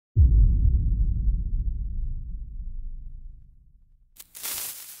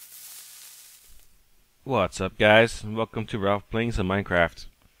What's up, guys? Welcome to Ralph Playing some Minecraft.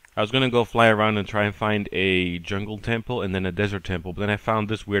 I was gonna go fly around and try and find a jungle temple and then a desert temple, but then I found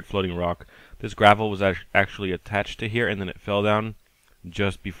this weird floating rock. This gravel was actually attached to here, and then it fell down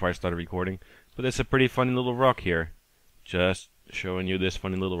just before I started recording. But it's a pretty funny little rock here. Just showing you this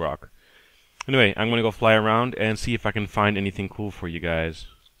funny little rock. Anyway, I'm gonna go fly around and see if I can find anything cool for you guys.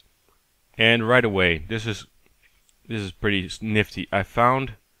 And right away, this is pretty nifty. I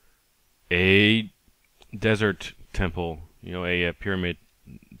found a desert temple, a pyramid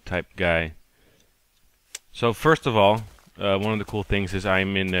type guy. So first of all, one of the cool things is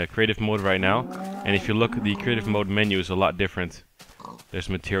I'm in creative mode right now, and if you look, the creative mode menu is a lot different. There's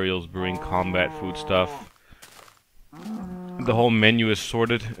materials, brewing, combat, food stuff. The whole menu is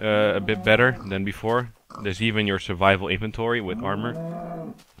sorted a bit better than before. There's even your survival inventory with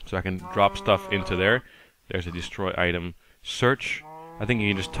armor, so I can drop stuff into there. There's a destroy item. Search. I think you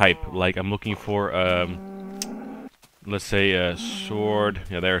can just type, like, I'm looking for, let's say a sword.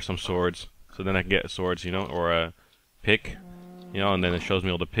 Yeah, there are some swords. So then I can get swords, or a pick, and then it shows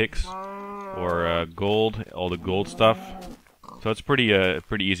me all the picks. Or gold, all the gold stuff. So it's pretty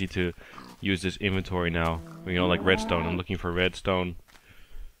easy to use this inventory now. Like redstone. I'm looking for redstone.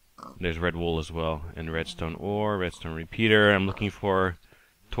 There's red wool as well. And redstone ore, redstone repeater. I'm looking for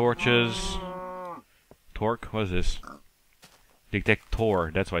torches. Torque? What is this?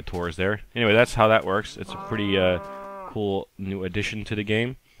 Detector. That's why Tor is there. Anyway, that's how that works. It's a pretty cool new addition to the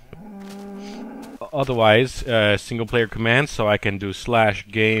game. Otherwise, single player commands, so I can do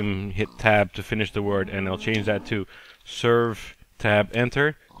 /game, hit tab to finish the word, and I'll change that to serve, tab,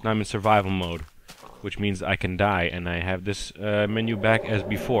 enter. Now I'm in survival mode, which means I can die, and I have this menu back as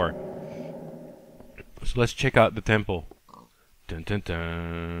before. So let's check out the temple. Dun dun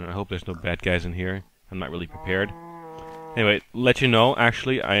dun. I hope there's no bad guys in here. I'm not really prepared. Anyway, let you know,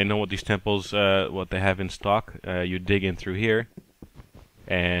 actually, I know what these temples, what they have in stock. You dig in through here,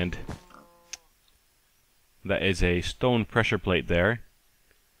 and that is a stone pressure plate there.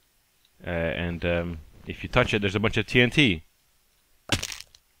 And if you touch it, there's a bunch of TNT.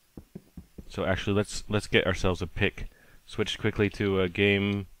 So actually, let's get ourselves a pick. Switch quickly to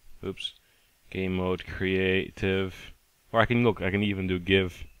game. Oops, game mode, creative, or I can even do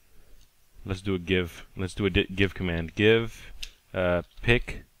give. Let's do a give. Let's do a give command. Give,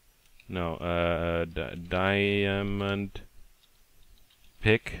 pick, no, diamond,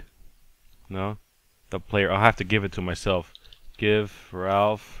 pick, no, the player. I'll have to give it to myself. Give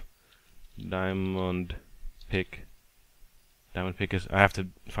Ralph, diamond, pick. Diamond pick is. I have to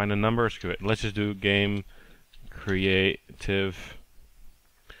find a number. Screw it. Let's just do game, creative.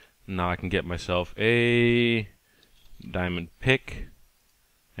 Now I can get myself a diamond pick.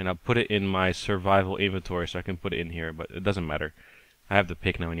 And I'll put it in my survival inventory so I can put it in here, but it doesn't matter. I have the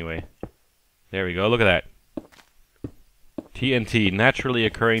pick now anyway. There we go, look at that. TNT, naturally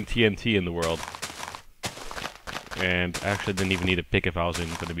occurring TNT in the world. And I actually didn't even need a pick if I was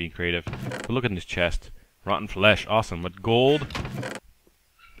going to be creative. But look at this chest. Rotten flesh, awesome. But gold,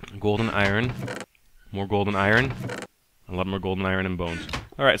 gold and iron, more gold and iron, a lot more gold and iron and bones.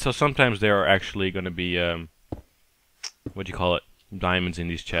 Alright, so sometimes there are actually going to be, what do you call it? Diamonds in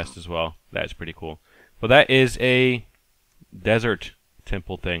these chests as well. That's pretty cool. But that is a desert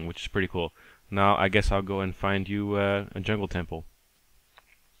temple thing, which is pretty cool. Now I guess I'll go and find you a jungle temple.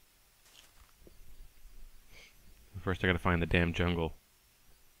 First I gotta find the damn jungle.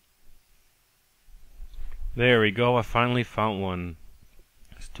 There we go, I finally found one.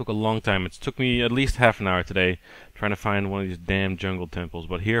 It took a long time. It took me at least half an hour today trying to find one of these damn jungle temples.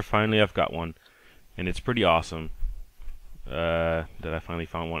 But here finally I've got one. And it's pretty awesome. That I finally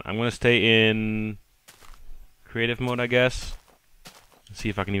found one. I'm gonna stay in creative mode, I guess. See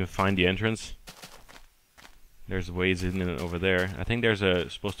if I can even find the entrance. There's ways in and over there. I think there's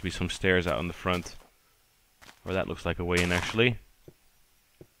supposed to be some stairs out on the front. Or that looks like a way in, actually.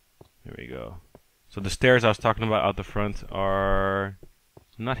 There we go. So the stairs I was talking about out the front are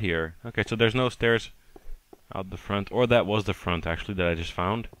not here. Okay, so there's no stairs out the front. Or that was the front, actually, that I just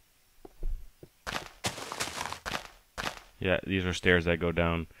found. Yeah, these are stairs that go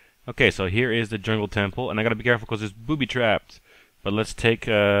down. Okay, so here is the jungle temple, and I gotta be careful because it's booby-trapped. But let's take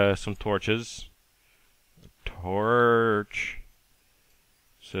some torches. Torch.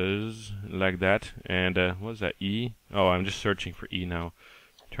 Says like that. And what is that? E? Oh, I'm just searching for E now.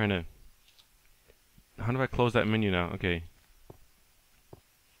 Trying to. How do I close that menu now? Okay.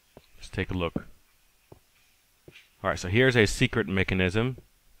 Let's take a look. Alright, so here's a secret mechanism.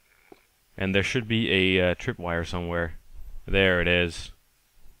 And there should be a tripwire somewhere. There it is.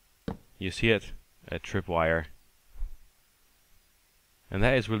 You see it? A tripwire. And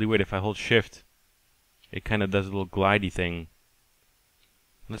that is really weird. If I hold shift, it kind of does a little glidey thing.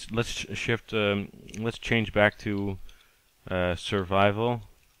 Let's shift. Let's change back to survival.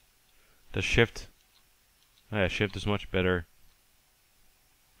 The shift. Yeah, shift is much better.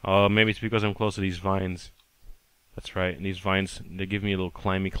 Oh, maybe it's because I'm close to these vines. That's right. These vines, they give me a little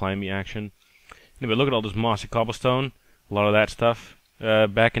climby action. Anyway, look at all this mossy cobblestone. A lot of that stuff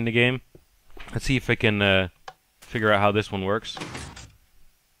back in the game. Let's see if I can figure out how this one works.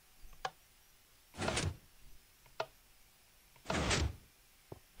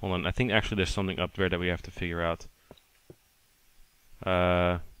 Hold on, I think actually there's something up there that we have to figure out.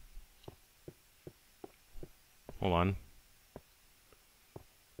 Hold on.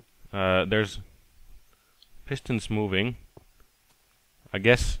 There's pistons moving. I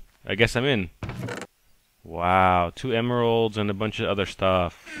guess I'm in. Wow, 2 emeralds and a bunch of other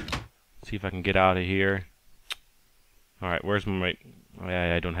stuff. Let's see if I can get out of here. Alright, where's my... Oh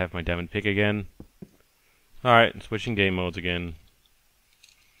yeah, I don't have my diamond pick again. Alright, switching game modes again.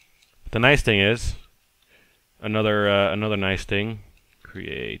 But the nice thing is... Another nice thing.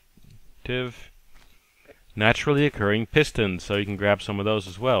 Creative. Naturally occurring pistons, so you can grab some of those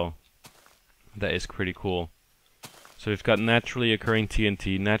as well. That is pretty cool. So we've got naturally occurring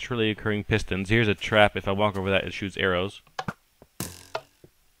TNT, naturally occurring pistons. Here's a trap. If I walk over that, it shoots arrows.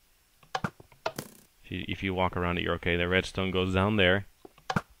 If you walk around it, you're okay. The redstone goes down there.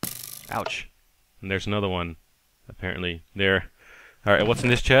 Ouch. And there's another one, apparently. There. Alright, what's in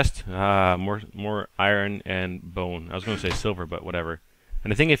this chest? More iron and bone. I was going to say silver, but whatever.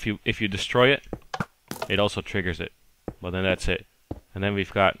 And I think if you destroy it, it also triggers it. Well, then that's it. And then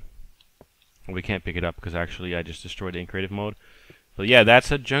we've got... Well, we can't pick it up because actually I just destroyed it in creative mode. But yeah, that's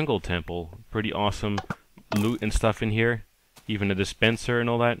a jungle temple. Pretty awesome loot and stuff in here. Even a dispenser and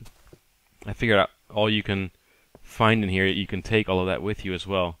all that. I figured out all you can find in here, you can take all of that with you as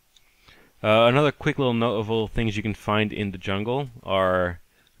well. Another quick little notable things you can find in the jungle are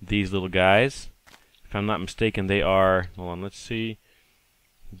these little guys. If I'm not mistaken, they are... Hold on, let's see.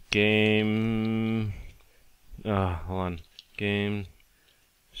 Game... hold on. Game...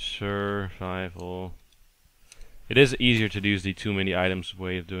 Survival. It is easier to use the too many items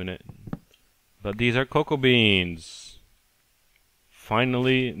way of doing it. But these are cocoa beans.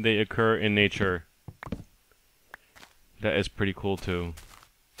 Finally, they occur in nature. That is pretty cool too.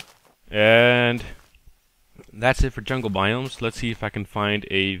 And that's it for jungle biomes. Let's see if I can find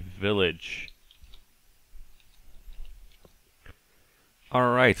a village.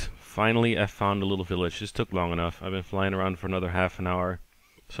 Alright, finally I found a little village. This took long enough. I've been flying around for another half an hour.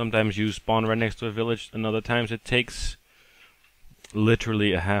 Sometimes you spawn right next to a village, and other times it takes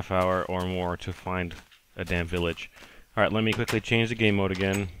literally a half hour or more to find a damn village. Alright, let me quickly change the game mode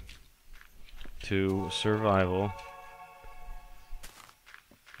again to survival.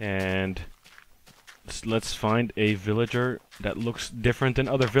 And let's find a villager that looks different than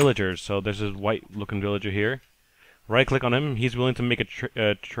other villagers. So there's this white looking villager here. Right click on him, he's willing to make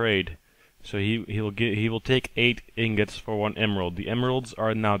a trade. So he will take 8 ingots for 1 emerald. The emeralds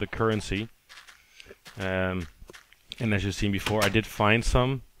are now the currency. And as you've seen before, I did find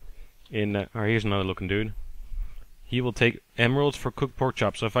some in... Alright, here's another looking dude. He will take emeralds for cooked pork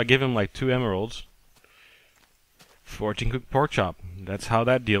chop. So if I give him like 2 emeralds, 14 cooked pork chop. That's how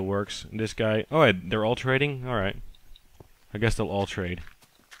that deal works. This guy... Oh, they're all trading? Alright. I guess they'll all trade.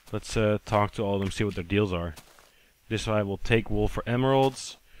 Let's talk to all of them, see what their deals are. This guy will take wool for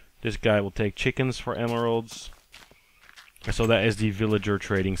emeralds. This guy will take chickens for emeralds. So that is the villager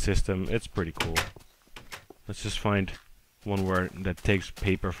trading system. It's pretty cool. Let's just find one where that takes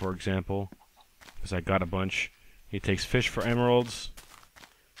paper, for example. Because I got a bunch. He takes fish for emeralds.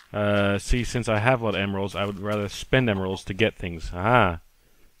 See, since I have a lot of emeralds, I would rather spend emeralds to get things. Aha!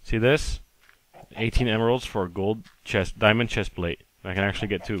 See this? 18 emeralds for a gold chest, diamond chest plate. I can actually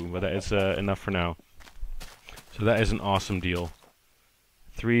get 2, but that is enough for now. So that is an awesome deal.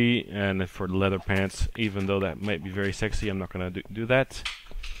 3, and for the leather pants, even though that might be very sexy, I'm not going to do that.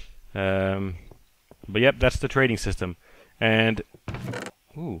 But yep, that's the trading system. And,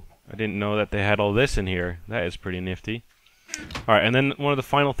 ooh, I didn't know that they had all this in here. That is pretty nifty. Alright, and then one of the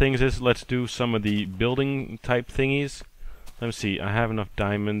final things is, let's do some of the building type thingies. Let me see, I have enough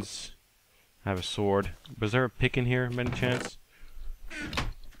diamonds. I have a sword. Was there a pick in here, by any chance?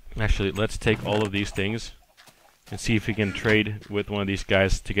 Actually, let's take all of these things and see if we can trade with one of these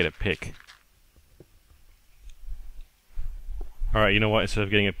guys to get a pick. Alright, you know what? Instead of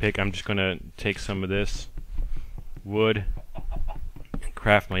getting a pick, I'm just gonna take some of this wood and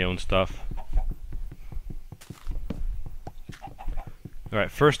craft my own stuff. Alright,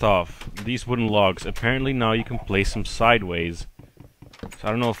 first off, these wooden logs. Apparently now you can place them sideways. So I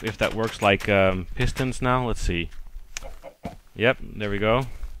don't know if that works like pistons now. Let's see. Yep, there we go.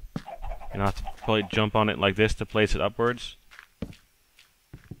 And I have to probably jump on it like this to place it upwards.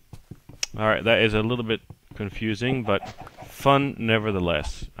 Alright, that is a little bit confusing, but fun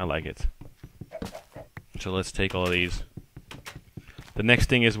nevertheless. I like it. So let's take all of these. The next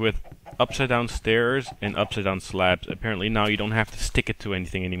thing is with upside down stairs and upside down slabs. Apparently now you don't have to stick it to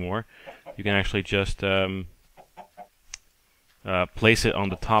anything anymore. You can actually just place it on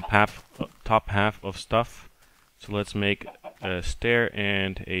the top half of stuff. So let's make a stair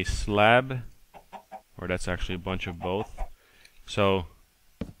and a slab, or that's actually a bunch of both. So,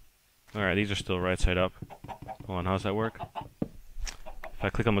 alright, these are still right side up. Hold on, how does that work? If I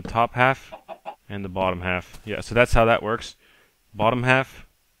click on the top half and the bottom half, yeah, so that's how that works. Bottom half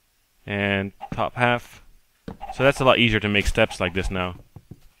and top half. So that's a lot easier to make steps like this now.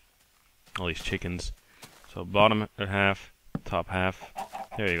 All these chickens. So bottom half, top half.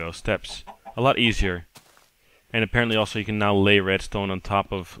 There you go, steps. A lot easier. And apparently also you can now lay redstone on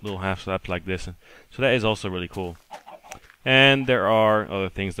top of little half slabs like this. So that is also really cool. And there are other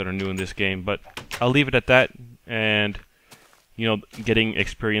things that are new in this game, but I'll leave it at that. And you know, getting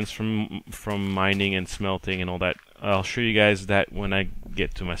experience from mining and smelting and all that. I'll show you guys that when I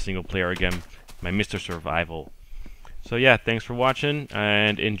get to my single player again, my Mr. Survival. So yeah, thanks for watching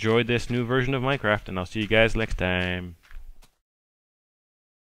and enjoy this new version of Minecraft, and I'll see you guys next time.